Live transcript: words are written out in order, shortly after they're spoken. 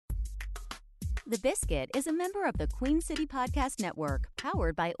The Biscuit is a member of the Queen City Podcast Network,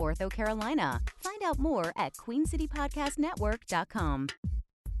 powered by Ortho Carolina. Find out more at queencitypodcastnetwork.com.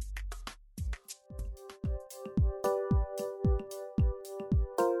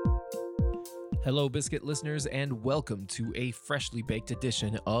 Hello, Biscuit listeners, and welcome to a freshly baked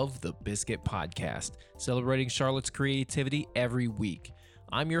edition of the Biscuit Podcast, celebrating Charlotte's creativity every week.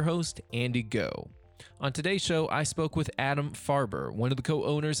 I'm your host, Andy Goh. On today's show, I spoke with Adam Farber, one of the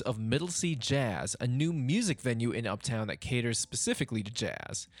co-owners of Middle C Jazz, a new music venue in Uptown that caters specifically to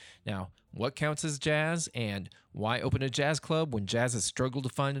jazz. Now, what counts as jazz, and why open a jazz club when jazz has struggled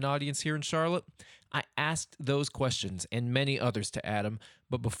to find an audience here in Charlotte? I asked those questions and many others to Adam,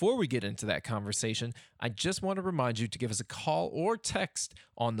 but before we get into that conversation, I just want to remind you to give us a call or text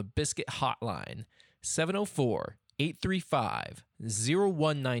on the Biscuit Hotline,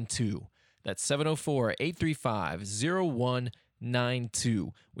 704-835-0192. That's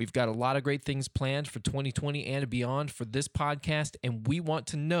 704-835-0192. We've got a lot of great things planned for 2020 and beyond for this podcast, and we want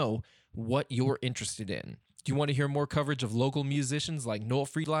to know what you're interested in. Do you want to hear more coverage of local musicians like Noel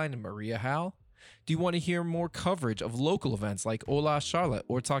Friedline and Maria Howell? Do you want to hear more coverage of local events like Hola Charlotte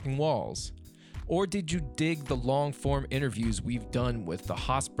or Talking Walls? Or did you dig the long-form interviews we've done with the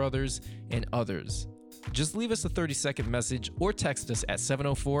Haas brothers and others? Just leave us a 30-second message or text us at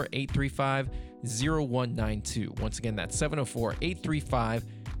 704-835-0192. Once again, that's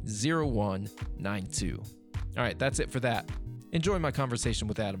 704-835-0192. All right, that's it for that. Enjoy my conversation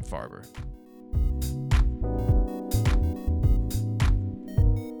with Adam Farber.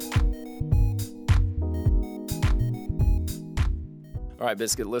 All right,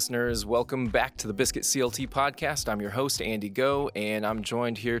 Biscuit listeners, welcome back to the Biscuit CLT Podcast. I'm your host, Andy Goh, and I'm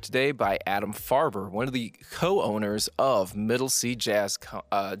joined here today by Adam Farber, one of the co-owners of Middle C Jazz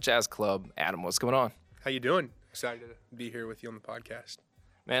Club. Adam, what's going on? How you doing? Excited to be here with you on the podcast.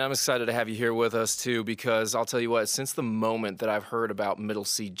 Man, I'm excited to have you here with us, too, because I'll tell you what, since the moment that I've heard about Middle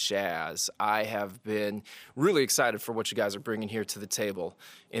C Jazz, I have been really excited for what you guys are bringing here to the table.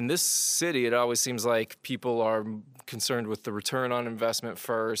 In this city, it always seems like people are concerned with the return on investment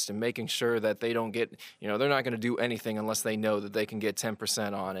first and making sure that they don't get, they're not going to do anything unless they know that they can get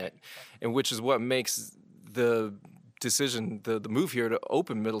 10% on it, and which is what makes the decision, the move here to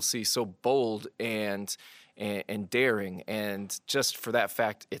open Middle C so bold and daring, and just for that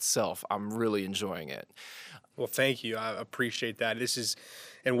fact itself, I'm really enjoying it. Well, thank you. I appreciate that. This is,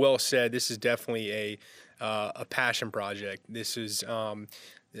 and well said, this is definitely a passion project. This is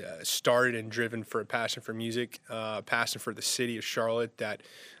started and driven for a passion for music, passion for the city of Charlotte that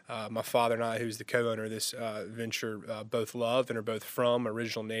my father and I, who's the co-owner of this venture, both love and are both from,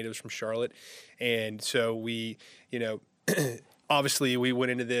 original natives from Charlotte. And so we, obviously, we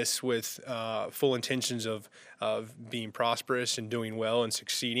went into this with full intentions of being prosperous and doing well and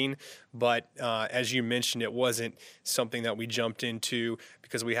succeeding. But as you mentioned, it wasn't something that we jumped into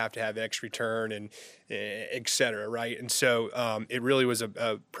because we have to have X return and et cetera, right? And so it really was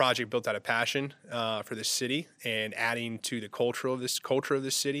a project built out of passion for the city and adding to the culture of this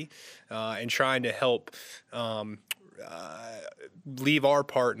city and trying to help leave our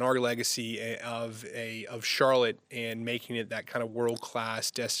part and our legacy of Charlotte and making it that kind of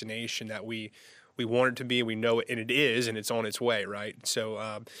world-class destination that we want it to be, and we know it, and it is, and it's on its way, right?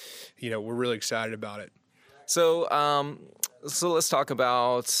 So, we're really excited about it. So let's talk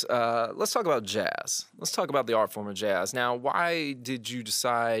about jazz. Let's talk about the art form of jazz. Now, why did y'all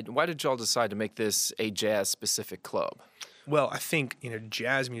decide to make this a jazz-specific club? Well, I think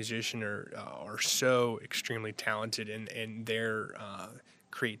jazz musicians are so extremely talented in their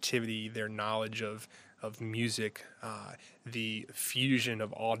creativity, their knowledge of music, the fusion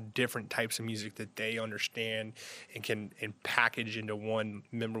of all different types of music that they understand and can package into one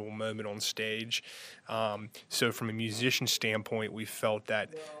memorable moment on stage. So from a musician standpoint, we felt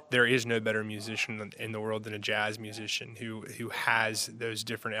that there is no better musician in the world than a jazz musician who has those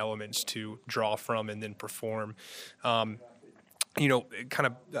different elements to draw from and then perform. Kind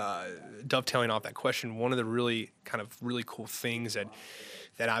of dovetailing off that question, one of the really cool things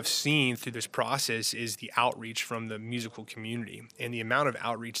that I've seen through this process is the outreach from the musical community and the amount of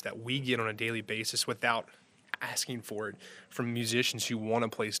outreach that we get on a daily basis without asking for it from musicians who want a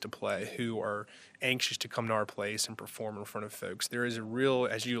place to play, who are anxious to come to our place and perform in front of folks. There is a real,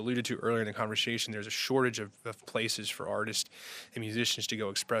 as you alluded to earlier in the conversation, there's a shortage of places for artists and musicians to go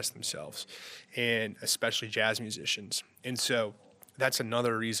express themselves, and especially jazz musicians. And so that's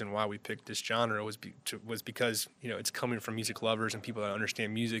another reason why we picked this genre was because it's coming from music lovers and people that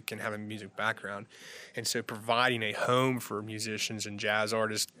understand music and have a music background. And so providing a home for musicians and jazz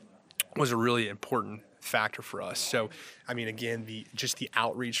artists was a really important factor for us. So, I mean, again, the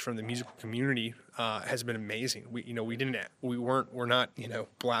outreach from the musical community has been amazing. We're not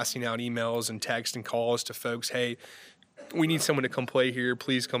blasting out emails and texts and calls to folks. Hey, we need someone to come play here.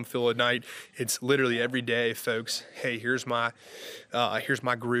 Please come fill a night. It's literally every day, folks. Hey, here's my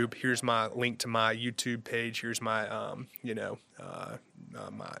group. Here's my link to my YouTube page. Here's my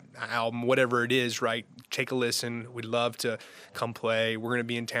my album, whatever it is. Right? Take a listen. We'd love to come play. We're gonna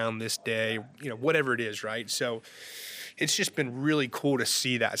be in town this day. Whatever it is. Right? So it's just been really cool to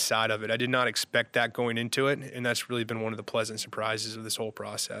see that side of it. I did not expect that going into it, and that's really been one of the pleasant surprises of this whole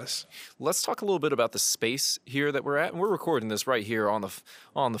process. Let's talk a little bit about the space here that we're at. And we're recording this right here on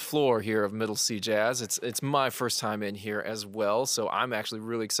the floor here of Middle C Jazz. It's my first time in here as well, so I'm actually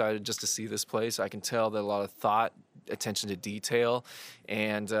really excited just to see this place. I can tell that a lot of thought, attention to detail,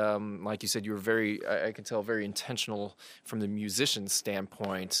 and like you said, you were I can tell, very intentional from the musician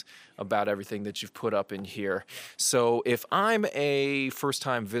standpoint about everything that you've put up in here. So if I'm a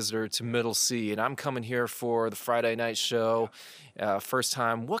first-time visitor to Middle C and I'm coming here for the Friday night show, first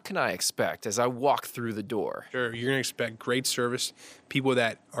time, what can I expect as I walk through the door? Sure, you're going to expect great service, people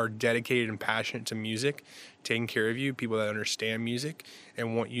that are dedicated and passionate to music, taking care of you, people that understand music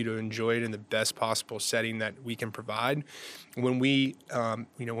and want you to enjoy it in the best possible setting that we can provide. When we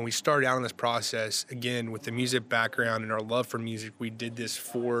started out in this process, again, with the music background and our love for music, we did this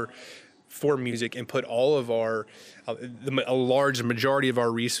for music and put all of our, a large majority of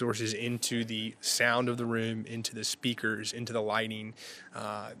our resources into the sound of the room, into the speakers, into the lighting,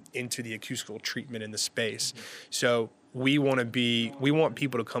 into the acoustical treatment in the space. So we want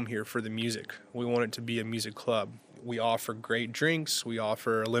people to come here for the music. We want it to be a music club. We offer great drinks. We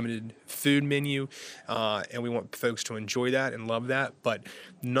offer a limited food menu, and we want folks to enjoy that and love that. But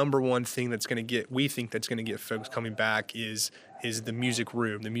number one thing we think that's going to get folks coming back is the music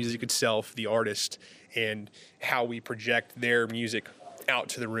room, the music itself, the artist, and how we project their music out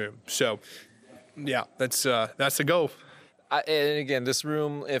to the room. So, yeah, that's the goal. And again, this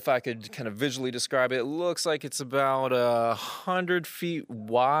room, if I could kind of visually describe it, it looks like it's about 100 feet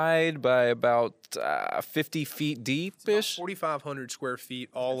wide by about 50 feet deep-ish. 4,500 square feet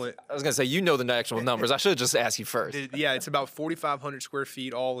all in. I was going to say, you know the actual numbers. I should have just asked you first. Yeah, it's about 4,500 square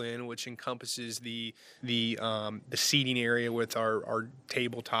feet all in, which encompasses the seating area with our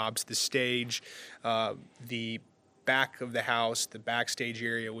tabletops, the stage, the back of the house, the backstage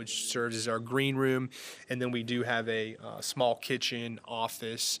area, which serves as our green room, and then we do have a small kitchen,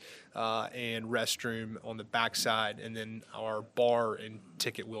 office, and restroom on the backside, and then our bar and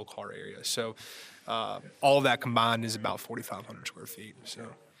ticket wheel car area. So all of that combined is about 4,500 square feet. So.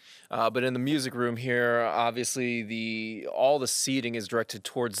 But in the music room here, obviously all the seating is directed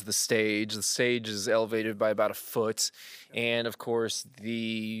towards the stage. The stage is elevated by about a foot, and of course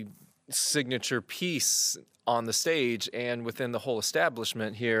the signature piece on the stage and within the whole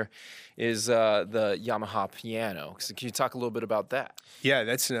establishment here is the Yamaha piano. So can you talk a little bit about that? Yeah,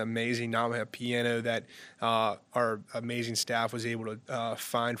 that's an amazing Yamaha piano that our amazing staff was able to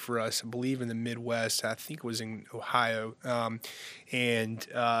find for us, I believe in the Midwest. I think it was in Ohio. And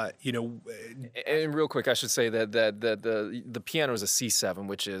real quick, I should say that the piano is a C7,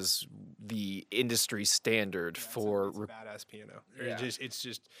 which is the industry standard for... It's a badass piano. Yeah.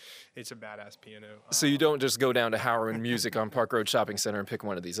 It's a badass piano. So you don't just go down to Howard Music on Park Road Shopping Center and pick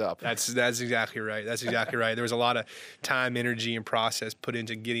one of these up. That's exactly right. That's exactly right. There was a lot of time, energy, and process put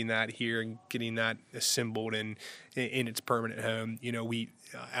into getting that here and getting that assembled in its permanent home.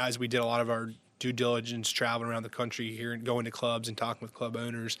 As we did a lot of our due diligence, traveling around the country here and going to clubs and talking with club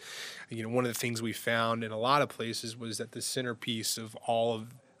owners, one of the things we found in a lot of places was that the centerpiece of all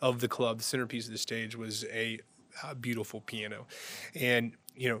of the club, the centerpiece of the stage was a beautiful piano. And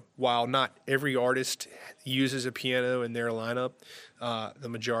while not every artist uses a piano in their lineup, the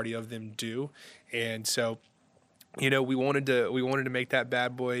majority of them do. And so, we wanted to make that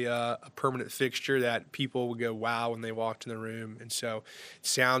bad boy a permanent fixture that people would go wow when they walked in the room. And so, it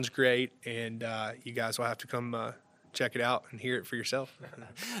sounds great, and you guys will have to come check it out and hear it for yourself.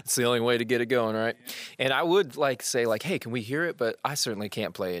 It's the only way to get it going, right? And I would say, hey, can we hear it? But I certainly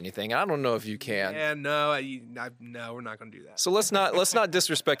can't play anything. I don't know if you can. Yeah, no, we're not going to do that. So let's not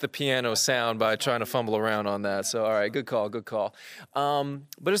disrespect the piano sound by trying to fumble around on that. So all right, good call.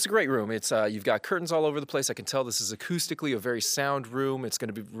 But it's a great room. It's you've got curtains all over the place. I can tell this is acoustically a very sound room. It's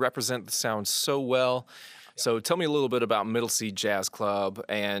going to represent the sound so well. So tell me a little bit about Middle C Jazz Club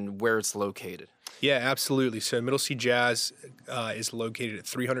and where it's located. Yeah, absolutely. So Middle C Jazz is located at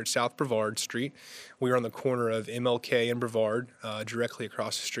 300 South Brevard Street. We are on the corner of MLK and Brevard, directly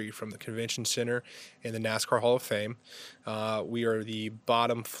across the street from the Convention Center and the NASCAR Hall of Fame. We are the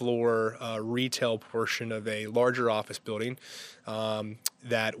bottom floor retail portion of a larger office building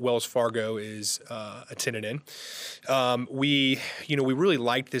that Wells Fargo is a tenant in. We really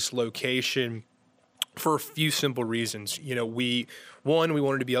liked this location for a few simple reasons. We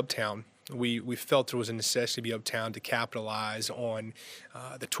wanted to be uptown. We felt there was a necessity to be uptown to capitalize on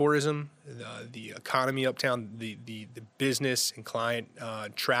the tourism, the economy uptown, the business and client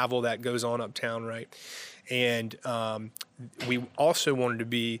travel that goes on uptown, right? And we also wanted to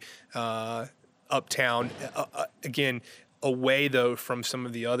be uptown, again, away though from some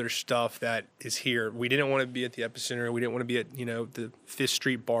of the other stuff that is here. We didn't want to be at the epicenter. We didn't want to be at the Fifth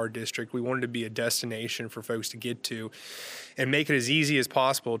Street Bar District. We wanted to be a destination for folks to get to, and make it as easy as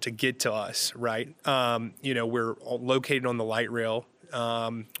possible to get to us. Right? We're located on the light rail.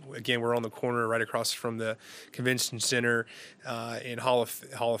 Again, we're on the corner right across from the Convention Center and Hall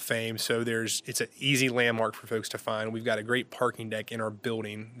of Fame. So it's an easy landmark for folks to find. We've got a great parking deck in our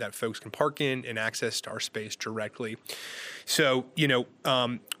building that folks can park in and access to our space directly. So,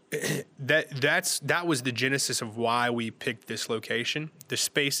 that was the genesis of why we picked this location. The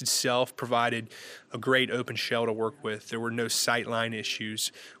space itself provided a great open shell to work with. There were no sightline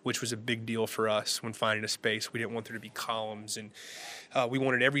issues, which was a big deal for us when finding a space. We didn't want there to be columns, and we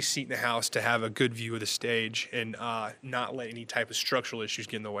wanted every seat in the house to have a good view of the stage and not let any type of structural issues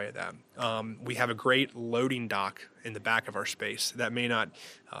get in the way of that. We have a great loading dock in the back of our space. That may not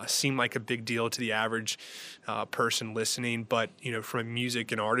seem like a big deal to the average person listening, but from a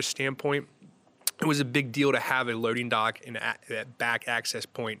music and artist standpoint, it was a big deal to have a loading dock and that back access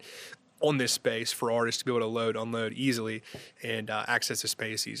point on this space for artists to be able to load, unload easily and access the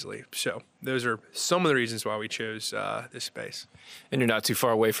space easily. So those are some of the reasons why we chose this space. And you're not too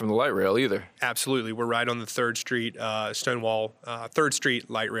far away from the light rail either. Absolutely. We're right on the 3rd Street, Stonewall, 3rd Street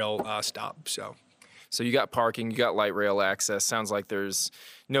light rail stop. So you got parking, you got light rail access. Sounds like there's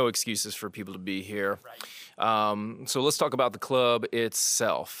no excuses for people to be here. Right. So let's talk about the club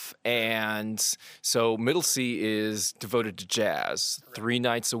itself. And so Middle C is devoted to jazz. Correct. 3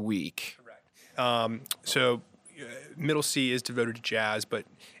 nights a week. Correct. Middle C is devoted to jazz, but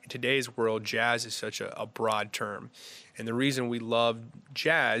in today's world, jazz is such a broad term. And the reason we love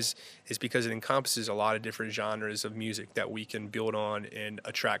jazz is because it encompasses a lot of different genres of music that we can build on and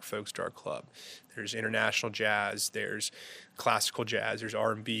attract folks to our club. There's international jazz, there's classical jazz, there's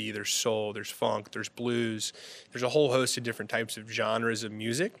R&B, there's soul, there's funk, there's blues. There's a whole host of different types of genres of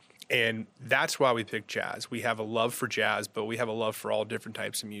music. And that's why we picked jazz. We have a love for jazz, but we have a love for all different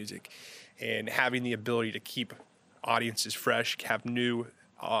types of music. And having the ability to keep audiences fresh, have new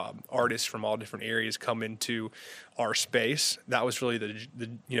artists from all different areas come into our space. That was really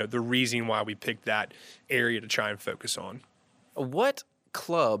the reason why we picked that area to try and focus on. What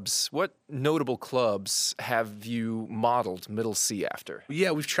notable clubs have you modeled Middle C after? Yeah,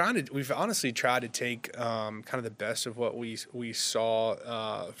 we've honestly tried to take kind of the best of what we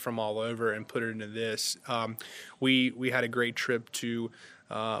saw from all over and put it into this. We had a great trip to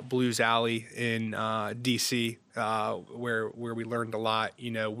Blues Alley in DC, where we learned a lot.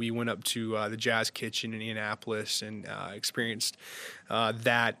 We went up to the Jazz Kitchen in Indianapolis and experienced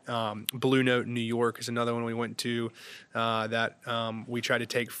that. Blue Note in New York is another one we went to that we tried to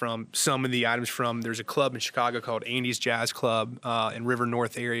take from some of the items from. There's a club in Chicago called Andy's Jazz Club in River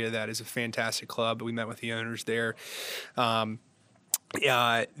North area that is a fantastic club. We met with the owners there.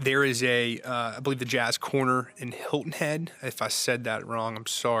 There is I believe the Jazz Corner in Hilton Head. If I said that wrong, I'm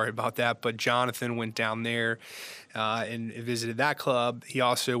sorry about that. But Jonathan went down there and visited that club. He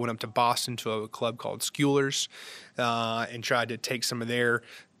also went up to Boston to a club called Schuler's and tried to take some of their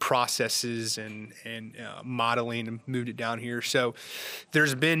processes and modeling and moved it down here. So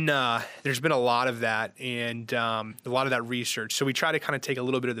there's been a lot of that and a lot of that research. So we try to kind of take a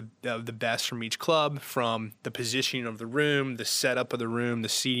little bit of the best from each club, from the positioning of the room, the setup of the room, the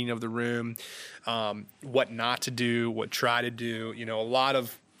seating of the room, what not to do, what try to do. A lot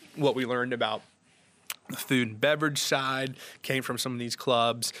of what we learned about the food and beverage side came from some of these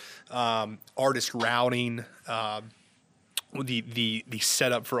clubs, artist routing, the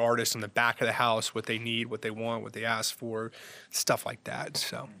setup for artists in the back of the house, what they need, what they want, what they ask for, stuff like that.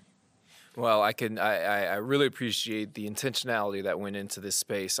 So, well, I really appreciate the intentionality that went into this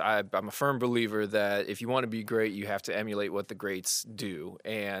space. I'm a firm believer that if you want to be great, you have to emulate what the greats do.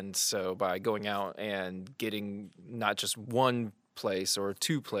 And so by going out and getting not just one place or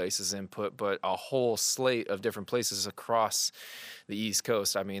two places input, but a whole slate of different places across the East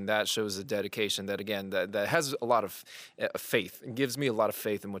Coast. I mean, that shows a dedication that, again, that has a lot of faith. It gives me a lot of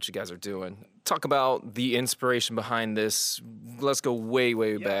faith in what you guys are doing. Talk about the inspiration behind this. Let's go way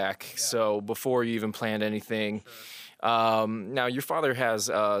back. Yeah. So before you even planned anything. Now, your father has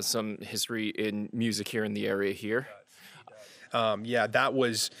some history in music here in the area here. That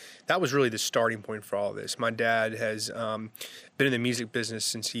was really the starting point for all of this. My dad has been in the music business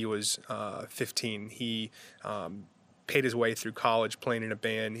since he was 15. He paid his way through college playing in a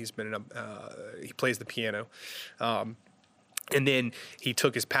band. He's been he plays the piano. And then he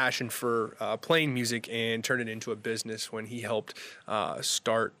took his passion for playing music and turned it into a business when he helped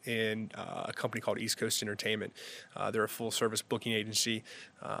start in a company called East Coast Entertainment. They're a full-service booking agency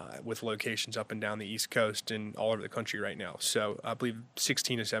with locations up and down the East Coast and all over the country right now. So I believe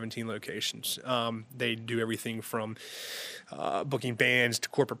 16 to 17 locations. They do everything from booking bands to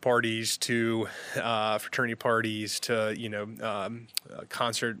corporate parties to fraternity parties to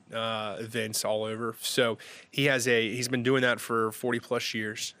concert events all over. So he's been doing that for 40 plus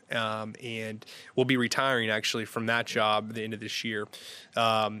years, and will be retiring actually from that job at the end of this year.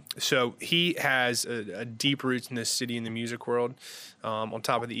 So he has a deep roots in this city in the music world. On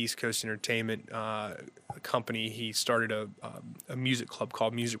top of the East Coast Entertainment company, he started a music club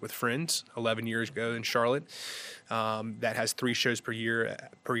called Music with Friends 11 years ago in Charlotte. That has 3 shows per year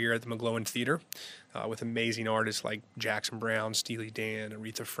at the McGlowan Theater, with amazing artists like Jackson Browne, Steely Dan,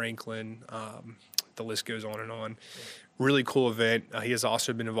 Aretha Franklin. The list goes on and on. Really cool event. He has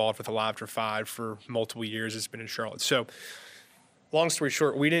also been involved with Alive After 5 for multiple years. It's been in Charlotte. So, long story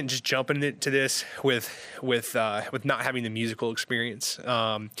short, we didn't just jump into this with not having the musical experience.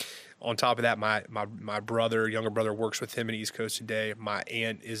 On top of that, my younger brother, works with him at East Coast today. My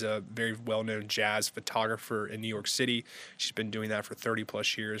aunt is a very well-known jazz photographer in New York City. She's been doing that for 30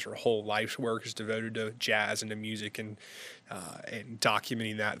 plus years. Her whole life's work is devoted to jazz and to music and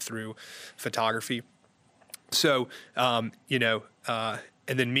documenting that through photography. So, and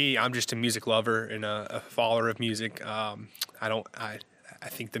then me, I'm just a music lover and a follower of music. I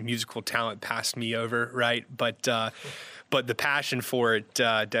think the musical talent passed me over, right? But the passion for it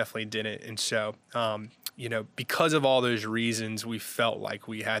definitely didn't. And so, because of all those reasons, we felt like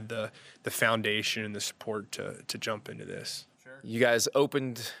we had the foundation and the support to jump into this. Sure. You guys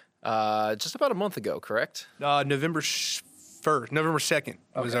opened just about a month ago, correct? November 2nd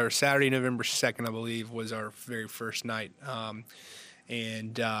was our Saturday. November 2nd, I believe, was our very first night.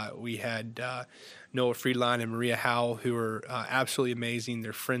 And we had Noah Friedline and Maria Howell, who are absolutely amazing.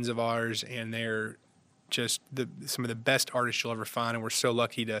 They're friends of ours, and they're just some of the best artists you'll ever find. And we're so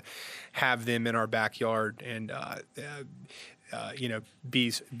lucky to have them in our backyard and,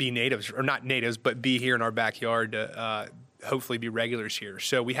 be natives, or not natives, but be here in our backyard to hopefully be regulars here.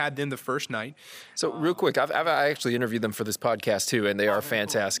 So we had them the first night. So real quick, I actually interviewed them for this podcast too, and they are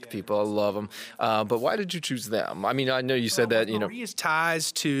fantastic people. I love them. But why did you choose them? I mean, I know you said that, Maria's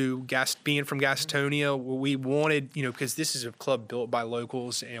ties to being from Gastonia, we wanted, because this is a club built by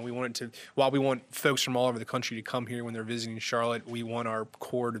locals, and we wanted to, while we want folks from all over the country to come here when they're visiting Charlotte, we want our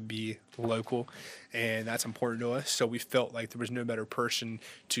core to be local, and that's important to us. So we felt like there was no better person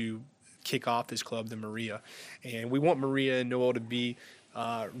to kick off this club than Maria. And we want Maria and Noel to be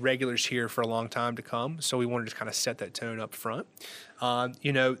regulars here for a long time to come. So we wanted to kind of set that tone up front.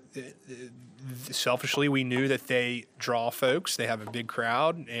 Selfishly, we knew that they draw folks. They have a big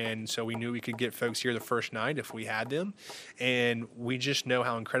crowd. And so we knew we could get folks here the first night if we had them. And we just know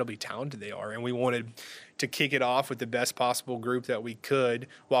how incredibly talented they are. And we wanted to kick it off with the best possible group that we could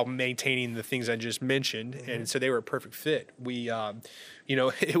while maintaining the things I just mentioned. Mm-hmm. And so they were a perfect fit. We,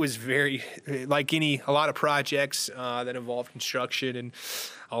 it was very, like a lot of projects that involve construction and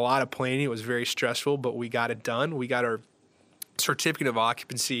a lot of planning. It was very stressful, but we got it done. We got our certificate of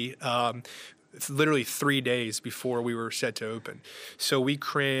occupancy literally 3 days before we were set to open. So we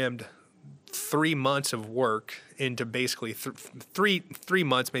crammed 3 months of work into basically three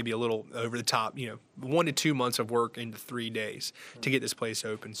months, maybe a little over the top, 1 to 2 months of work into 3 days to get this place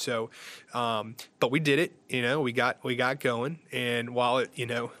open. So, but we did it, we got going. And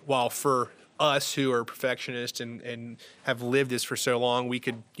while for us who are perfectionists and have lived this for so long, we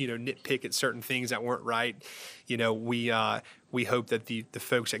could, nitpick at certain things that weren't right. We hope that the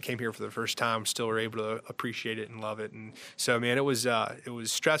folks that came here for the first time still are able to appreciate it and love it. And so, man, it was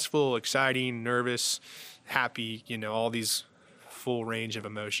stressful, exciting, nervous, happy, all these full range of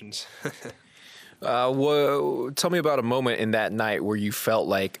emotions. Tell me about a moment in that night where you felt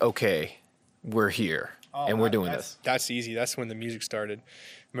like, okay, we're here and we're doing this. That's easy. That's when the music started.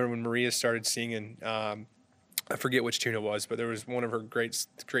 I remember when Maria started singing I forget which tune it was, but there was one of her great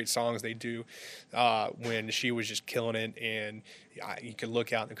songs they do when she was just killing it, and you could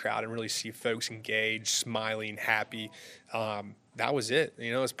look out in the crowd and really see folks engaged, smiling, happy. That was it.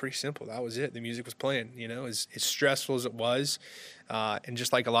 It's pretty simple. That was it. The music was playing. As stressful as it was, and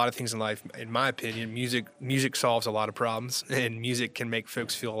just like a lot of things in life, in my opinion, music solves a lot of problems, and music can make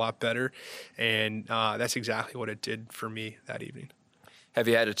folks feel a lot better, and that's exactly what it did for me that evening. Have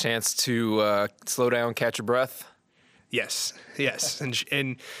you had a chance to slow down, catch your breath? Yes,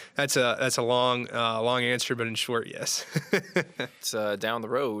 and that's a long answer, but in short, yes. It's, down the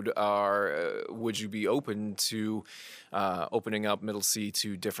road, would you be open to opening up Middle C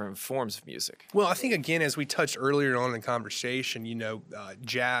to different forms of music? Well, I think, again, as we touched earlier on in the conversation,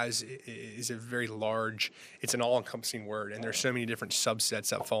 jazz is a very large, it's an all-encompassing word, and there's so many different subsets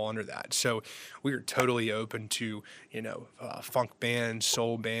that fall under that. So we are totally open to, funk bands,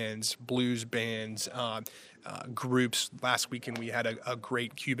 soul bands, blues bands, groups. Last weekend we had a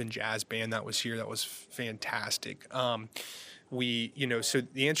great Cuban jazz band that was here that was fantastic. So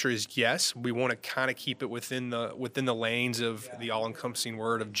the answer is yes. We want to kind of keep it within the lanes of the all-encompassing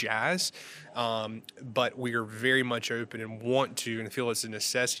word of jazz, but we are very much open and want to and feel it's a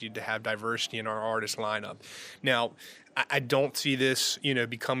necessity to have diversity in our artist lineup. Now, I don't see this,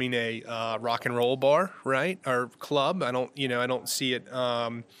 becoming a rock and roll bar, right, or club. I don't see it,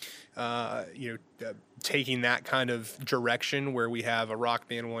 taking that kind of direction where we have a rock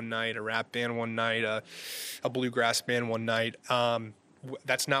band one night, a rap band one night, a bluegrass band one night.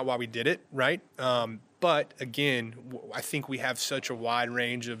 That's not why we did it, right? But again, I think we have such a wide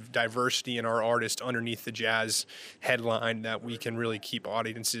range of diversity in our artists underneath the jazz headline that we can really keep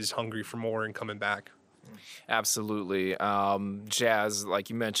audiences hungry for more and coming back. Absolutely. Jazz, like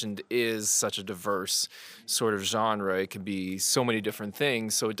you mentioned, is such a diverse sort of genre. It can be so many different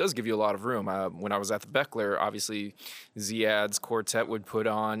things, so it does give you a lot of room. When I was at the Beckler, obviously, Ziad's quartet would put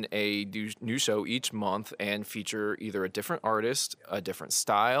on a new show each month and feature either a different artist, a different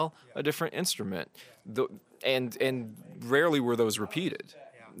style, a different instrument, and rarely were those repeated.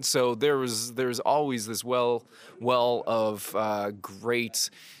 So there's always this well of great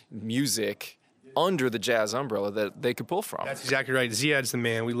music under the jazz umbrella that they could pull from. That's exactly right. Ziad's the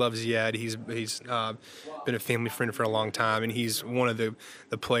man. We love Ziad. He's been a family friend for a long time, and he's one of the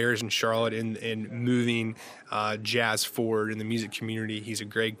players in Charlotte in moving jazz forward in the music community. He's a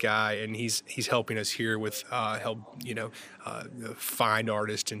great guy, and he's helping us here with find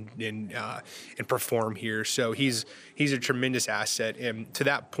artists and perform here. So he's a tremendous asset. And to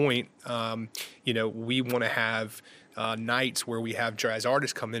that point, we want to have nights where we have jazz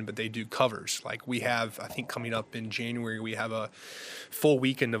artists come in, but they do covers. Like we have, I think coming up in January, we have a full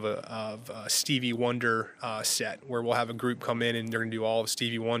weekend of a Stevie Wonder set where we'll have a group come in and they're going to do all of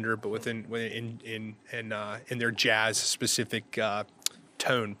Stevie Wonder, but in their jazz specific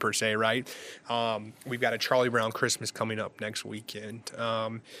tone per se, right? We've got a Charlie Brown Christmas coming up next weekend.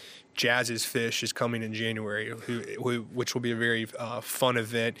 Jazz's Fish is coming in January, which will be a very fun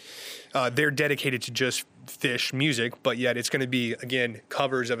event. They're dedicated to just Fish music, but yet it's going to be, again,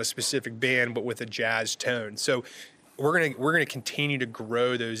 covers of a specific band, but with a jazz tone. So we're gonna continue to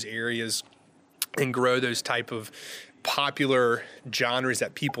grow those areas and grow those type of popular genres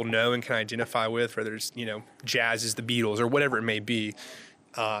that people know and can identify with, whether it's jazz is the Beatles or whatever it may be,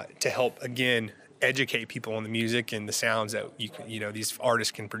 to help again educate people on the music and the sounds that these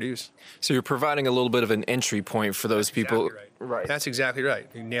artists can produce. So you're providing a little bit of an entry point for those people. Exactly right. That's exactly right.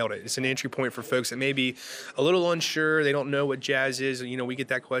 You nailed it. It's an entry point for folks that may be a little unsure. They don't know what jazz is. We get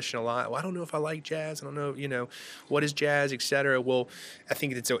that question a lot. Well, I don't know if I like jazz. I don't know, what is jazz, et cetera. Well, I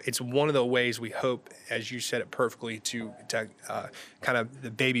think it's one of the ways we hope, as you said it perfectly, to kind of the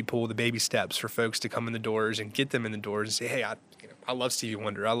baby pool, the baby steps for folks to come in the doors and get them in the doors and say, hey, I love Stevie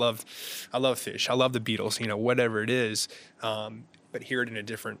Wonder. I love Fish. I love the Beatles. Whatever it is, but hear it in a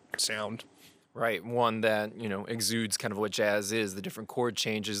different sound. Right, one that exudes kind of what jazz is: the different chord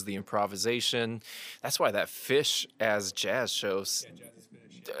changes, the improvisation. That's why that Fish as jazz shows.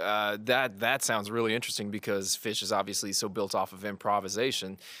 That sounds really interesting because Fish is obviously so built off of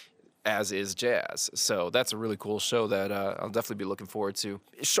improvisation, as is jazz. So that's a really cool show that I'll definitely be looking forward to.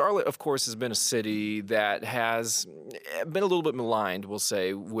 Charlotte, of course, has been a city that has been a little bit maligned, we'll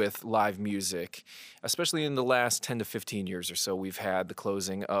say, with live music, especially in the last 10 to 15 years or so. We've had the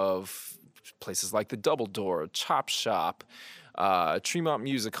closing of places like the Double Door, Chop Shop, Tremont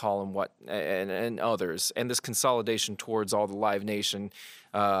Music Hall, and others, and this consolidation towards all the Live Nation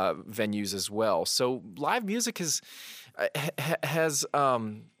venues as well. So live music has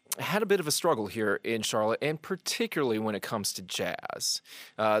had a bit of a struggle here in Charlotte, and particularly when it comes to jazz.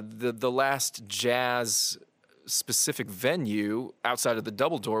 The last jazz specific venue outside of the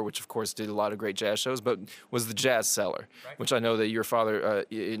Double Door, which of course did a lot of great jazz shows, but was the Jazz Cellar, which I know that your father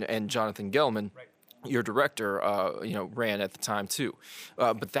and Jonathan Gelman, your director, ran at the time too.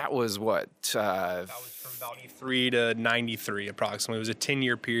 But that was what? That was from about 83 to 93 approximately. It was a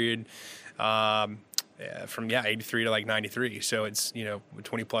 10-year period. From 83 to like 93, so it's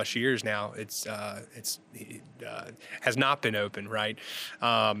 20 plus years now. It's has not been open, right?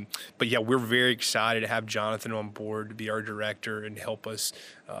 But yeah, we're very excited to have Jonathan on board to be our director and help us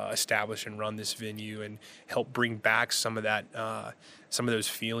establish and run this venue and help bring back some of that, some of those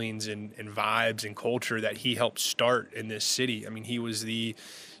feelings and vibes and culture that he helped start in this city. I mean,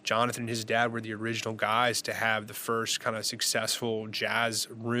 Jonathan and his dad were the original guys to have the first kind of successful jazz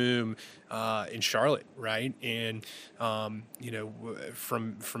room in Charlotte, right? And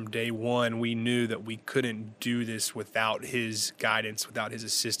from day one, we knew that we couldn't do this without his guidance, without his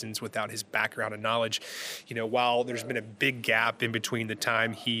assistance, without his background and knowledge. While there's been a big gap in between the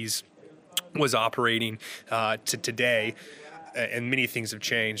time was operating to today, and many things have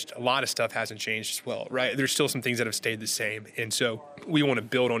changed. A lot of stuff hasn't changed as well, right? There's still some things that have stayed the same. And so we want to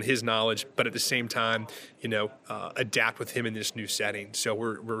build on his knowledge, but at the same time, adapt with him in this new setting. So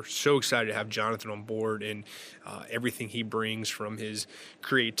we're so excited to have Jonathan on board and everything he brings, from his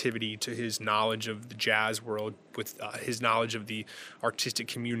creativity to his knowledge of the jazz world, with his knowledge of the artistic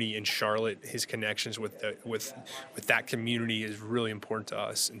community in Charlotte. His connections with that community is really important to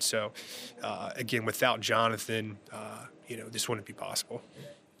us. And so, again, without Jonathan, this wouldn't be possible.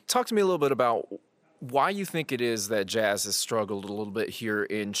 Talk to me a little bit about why you think it is that jazz has struggled a little bit here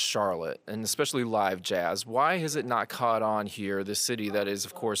in Charlotte, and especially live jazz. Why has it not caught on here, the city that is,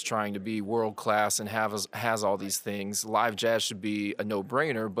 of course, trying to be world-class and has all these things? Live jazz should be a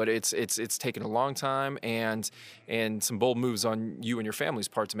no-brainer, but it's taken a long time and some bold moves on you and your family's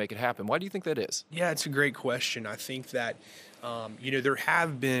part to make it happen. Why do you think that is? Yeah, it's a great question. I think that,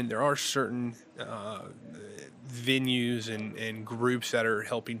 there are certain venues and groups that are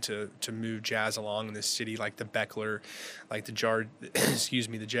helping to move jazz along in this city, like the Beckler, like the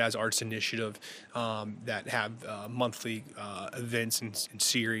Jazz Arts Initiative, that have monthly events and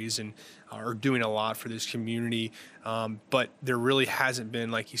series and are doing a lot for this community. But there really hasn't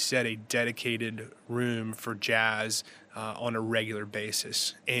been, like you said, a dedicated room for jazz on a regular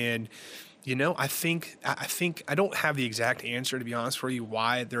basis. And I think I don't have the exact answer, to be honest for you,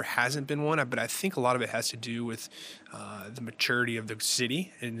 why there hasn't been one, but I think a lot of it has to do with the maturity of the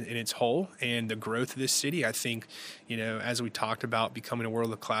city in its whole and the growth of this city. I think, as we talked about becoming a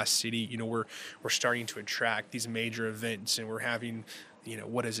world-class city, we're starting to attract these major events, and we're having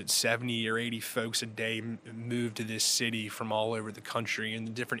 70 or 80 folks a day move to this city from all over the country, and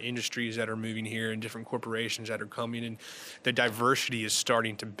the different industries that are moving here and different corporations that are coming, and the diversity is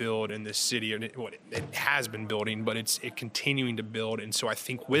starting to build in this city. And it has been building, but it's continuing to build. And so I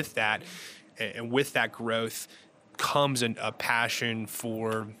think with that and with that growth comes a passion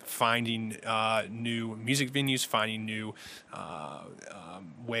for finding new music venues, finding new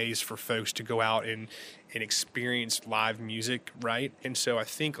ways for folks to go out and experience live music, right? And so I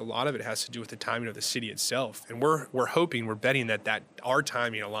think a lot of it has to do with the timing of the city itself. And we're betting that our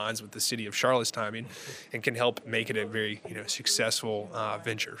timing aligns with the city of Charlotte's timing and can help make it a very successful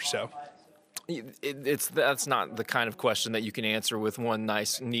venture. So. That's not the kind of question that you can answer with one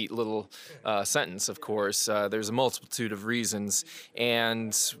nice, neat little sentence, of course. There's a multitude of reasons,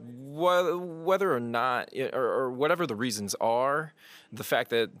 and whether or not, or whatever the reasons are, the fact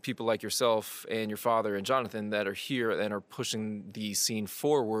that people like yourself and your father and Jonathan that are here and are pushing the scene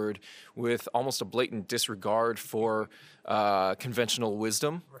forward with almost a blatant disregard for conventional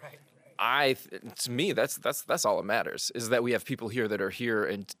wisdom. Right. To me, that's all that matters, is that we have people here that are here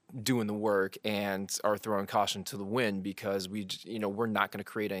and doing the work and are throwing caution to the wind, because we're not going to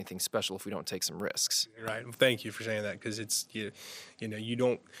create anything special if we don't take some risks. Right. Well, thank you for saying that, because it's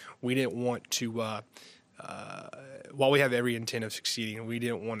we didn't want to while we have every intent of succeeding, we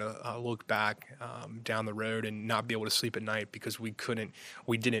didn't want to look back down the road and not be able to sleep at night because we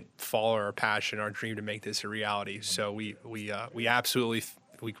didn't follow our passion, our dream to make this a reality. So we absolutely.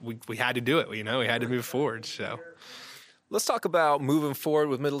 We had to do it, we had to move forward. So let's talk about moving forward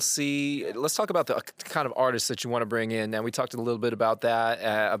with Middle C. Let's talk about the kind of artists that you want to bring in. And we talked a little bit about that,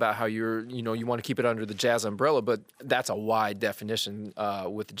 about how you want to keep it under the jazz umbrella, but that's a wide definition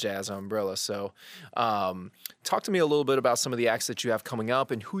with the jazz umbrella. So talk to me a little bit about some of the acts that you have coming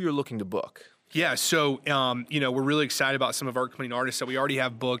up and who you're looking to book. Yeah, so, we're really excited about some of our upcoming artists that we already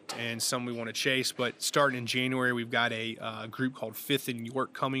have booked and some we want to chase. But starting in January, we've got a group called Fifth in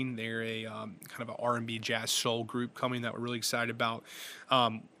York coming. They're a kind of an R&B jazz soul group coming that we're really excited about.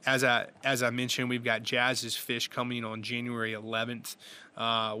 As I mentioned, we've got Jazz's Fish coming on January 11th,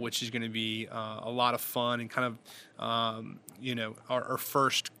 which is going to be a lot of fun and kind of, our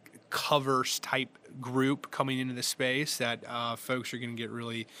first covers type group coming into the space that folks are going to get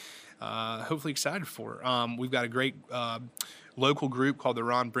really hopefully excited for. We've got a great local group called the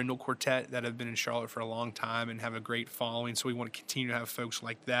Ron Brindle Quartet that have been in Charlotte for a long time and have a great following, so we want to continue to have folks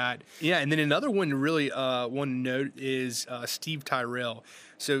like that. Yeah, and then another one to really want to note is Steve Tyrell.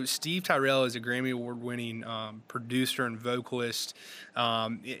 So Steve Tyrell is a Grammy Award-winning producer and vocalist.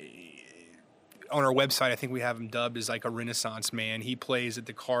 On our website, I think we have him dubbed as like a Renaissance man. He plays at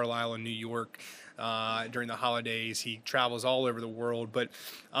the Carlisle in New York during the holidays. He travels all over the world, but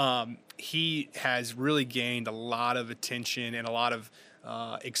he has really gained a lot of attention and a lot of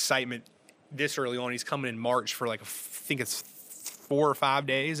excitement this early on. He's coming in March for I think it's 4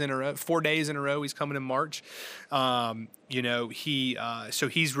 days in a row. He's coming in March. So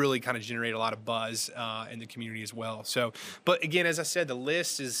he's really kind of generated a lot of buzz in the community as well. So, but again, as I said, the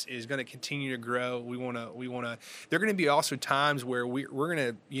list is going to continue to grow. We want to. There are going to be also times where we're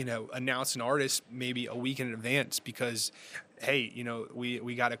going to announce an artist maybe a week in advance because, hey,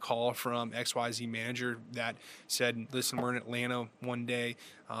 we got a call from XYZ manager that said, listen, we're in Atlanta one day.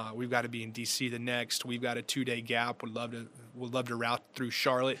 We've got to be in DC the next. We've got a 2-day gap. Would love to route through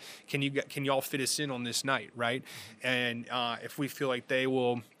Charlotte. Can y'all fit us in on this night, right? And if we feel like they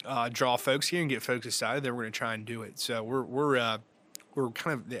will draw folks here and get folks excited, then we're going to try and do it. So we're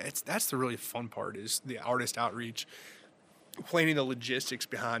kind of that's the really fun part is the artist outreach, planning the logistics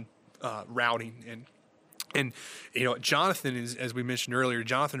behind routing and Jonathan is, as we mentioned earlier,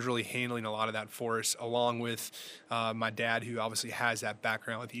 Jonathan's really handling a lot of that for us, along with my dad, who obviously has that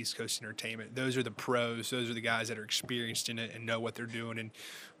background with East Coast Entertainment. Those are the pros. Those are the guys that are experienced in it and know what they're doing and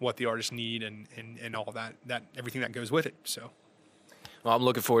what the artists need and all that everything that goes with it. So. Well, I'm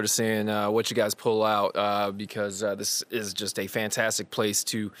looking forward to seeing what you guys pull out because this is just a fantastic place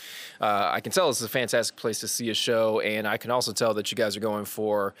to, I can tell this is a fantastic place to see a show, and I can also tell that you guys are going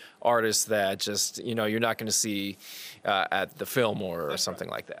for artists that just, you're not going to see at the Fillmore or something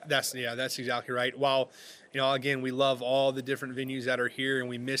like that. That's exactly right. While, again, we love all the different venues that are here and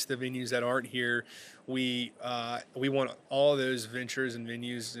we miss the venues that aren't here. We want all those ventures and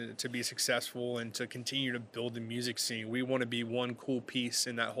venues to be successful and to continue to build the music scene. We want to be one cool piece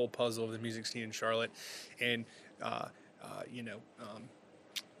in that whole puzzle of the music scene in Charlotte, and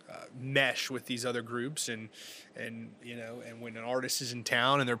mesh with these other groups and when an artist is in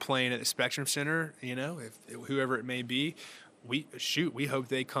town and they're playing at the Spectrum Center, if whoever it may be, we hope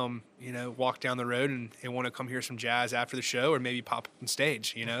they come, walk down the road and want to come hear some jazz after the show or maybe pop up on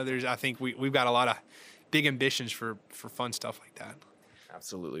stage. I think we've got a lot of big ambitions for fun stuff like that.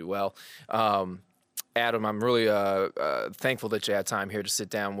 Absolutely. Well, Adam, I'm really thankful that you had time here to sit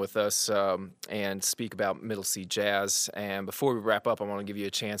down with us and speak about Middle C Jazz. And before we wrap up, I want to give you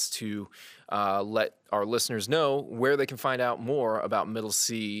a chance to let our listeners know where they can find out more about Middle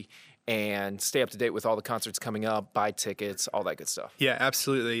C and stay up to date with all the concerts coming up, buy tickets, all that good stuff. Yeah,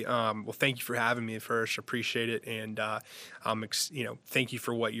 absolutely. Well, thank you for having me first. Appreciate it. And, thank you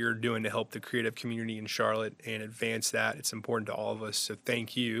for what you're doing to help the creative community in Charlotte and advance that. It's important to all of us. So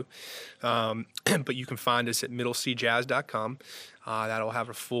thank you. But you can find us at middlecjazz.com. That'll have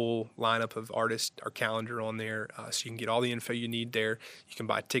a full lineup of artists, our calendar on there, so you can get all the info you need there. You can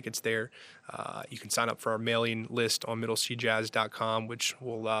buy tickets there. You can sign up for our mailing list on middlecjazz.com, which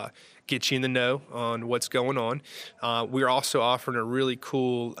will get you in the know on what's going on. We're also offering a really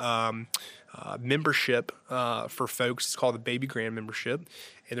cool membership for folks. It's called the Baby Grand membership,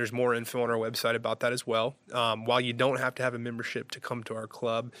 and there's more info on our website about that as well. While you don't have to have a membership to come to our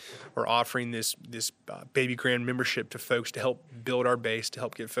club, we're offering this Baby Grand membership to folks to help build our base, to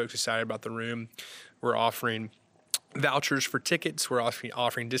help get folks excited about the room. We're offering vouchers for tickets. We're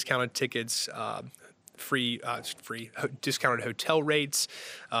offering discounted tickets, free discounted hotel rates,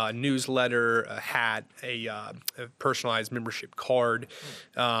 newsletter, a hat, a personalized membership card,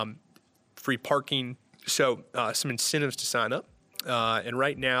 free parking. So some incentives to sign up. And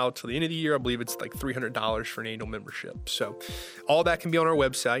right now, till the end of the year, I believe it's like $300 for an annual membership. So all that can be on our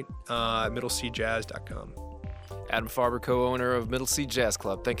website, middlecjazz.com. Adam Farber, co-owner of Middle C Jazz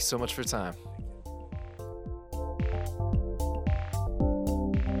Club. Thank you so much for your time.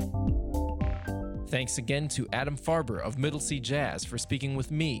 Thanks again to Adam Farber of Middle C Jazz for speaking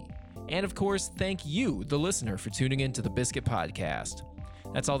with me. And of course, thank you, the listener, for tuning in to the Biscuit Podcast.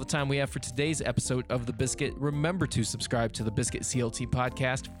 That's all the time we have for today's episode of The Biscuit. Remember to subscribe to the Biscuit CLT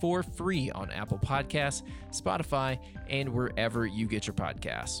Podcast for free on Apple Podcasts, Spotify, and wherever you get your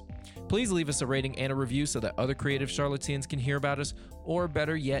podcasts. Please leave us a rating and a review so that other creative Charlotteans can hear about us, or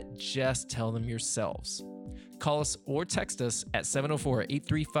better yet, just tell them yourselves. Call us or text us at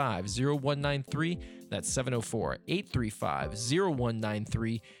 704-835-0193. That's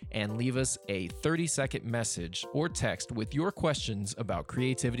 704-835-0193, and leave us a 30-second message or text with your questions about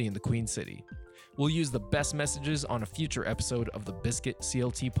creativity in the Queen City. We'll use the best messages on a future episode of the Biscuit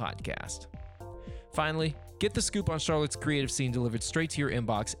CLT Podcast. Finally, get the scoop on Charlotte's creative scene delivered straight to your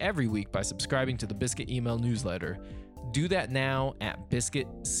inbox every week by subscribing to the Biscuit email newsletter. Do that now at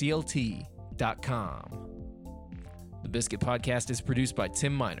biscuitclt.com. The Biscuit Podcast is produced by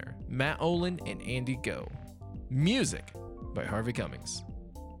Tim Miner, Matt Olin, and Andy Goh. Music by Harvey Cummings.